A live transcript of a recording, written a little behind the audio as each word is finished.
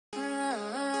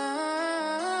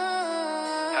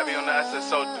be on the SS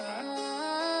soldier, man.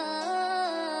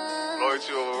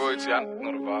 Loyalty over royalty, I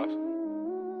know the vibes.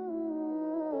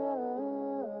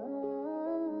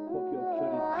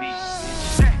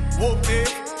 Whooped it,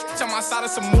 tell my side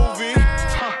it's a movie.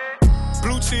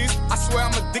 Blue cheese, I swear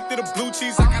I'm addicted to blue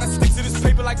cheese. I gotta stick to this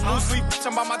paper like blue sleep.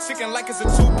 Talking about my chicken like it's a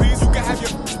two-piece. You can have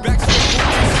your back to the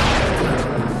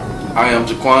I am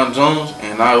JaQuon Jones,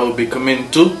 and I will be committing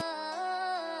to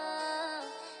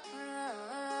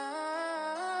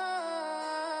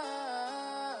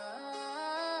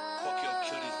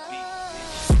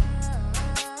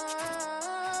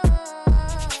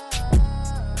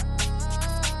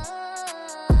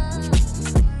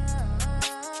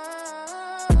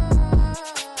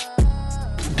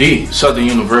D. Southern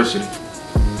University.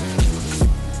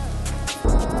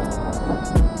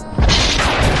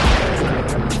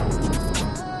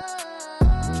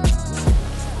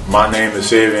 My name is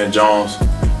Savion Jones,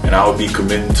 and I will be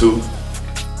committing to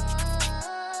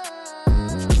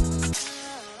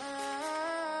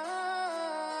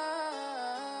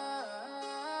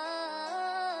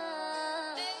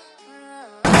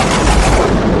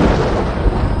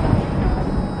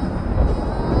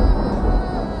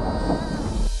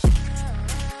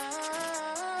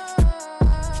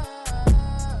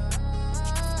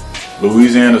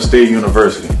Louisiana State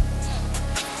University.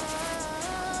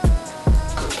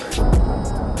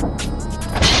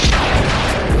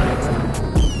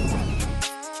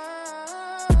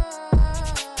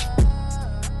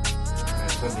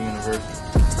 Southern University.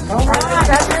 I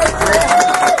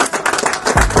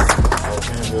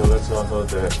can let y'all know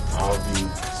that I'll be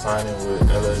signing with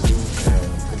LSU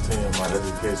and continuing my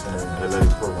education in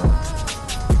LA's program.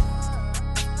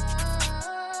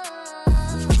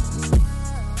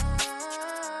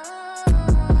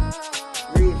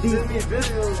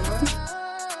 Videos, man.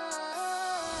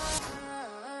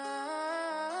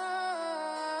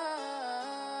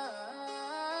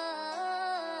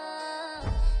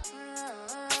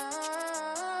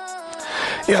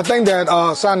 Yeah, I think that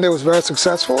Sunday was very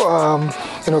successful.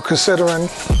 Considering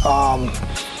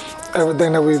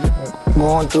everything that we've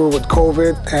gone through with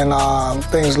COVID and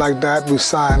things like that, we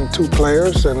signed 2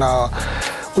 players, and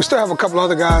we still have a couple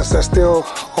other guys that still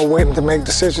are waiting to make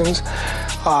decisions.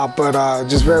 But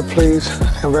just very pleased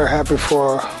and very happy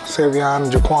for Savion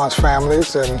and JaQuon's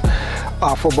families and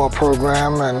our football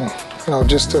program, and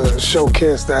just to show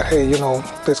kids that, hey,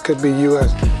 this could be you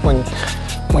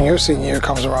when your senior year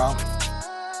comes around.